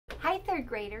Hi, third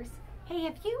graders. Hey,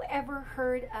 have you ever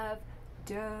heard of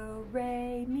do,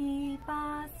 re, mi,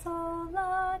 fa, sol,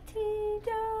 la, ti,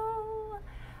 do?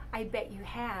 I bet you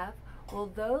have.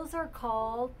 Well, those are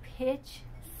called pitch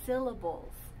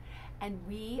syllables, and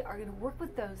we are going to work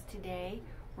with those today.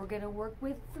 We're going to work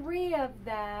with 3 of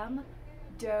them,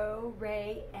 do,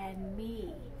 re, and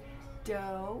mi.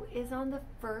 Do is on the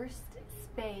first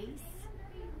space,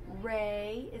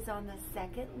 re is on the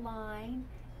second line,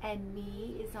 and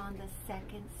mi is on the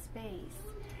second space.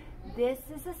 This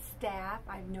is a staff.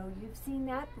 I know you've seen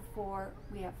that before.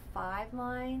 We have 5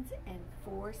 lines and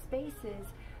 4 spaces.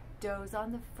 Do's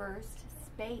on the first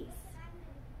space,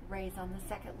 re's on the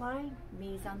second line,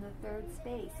 mi's on the third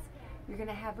space. You're going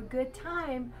to have a good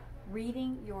time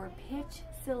reading your pitch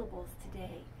syllables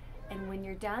today. And when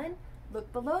you're done,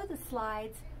 look below the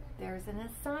slides. There's an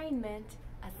assignment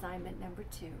number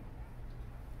 2.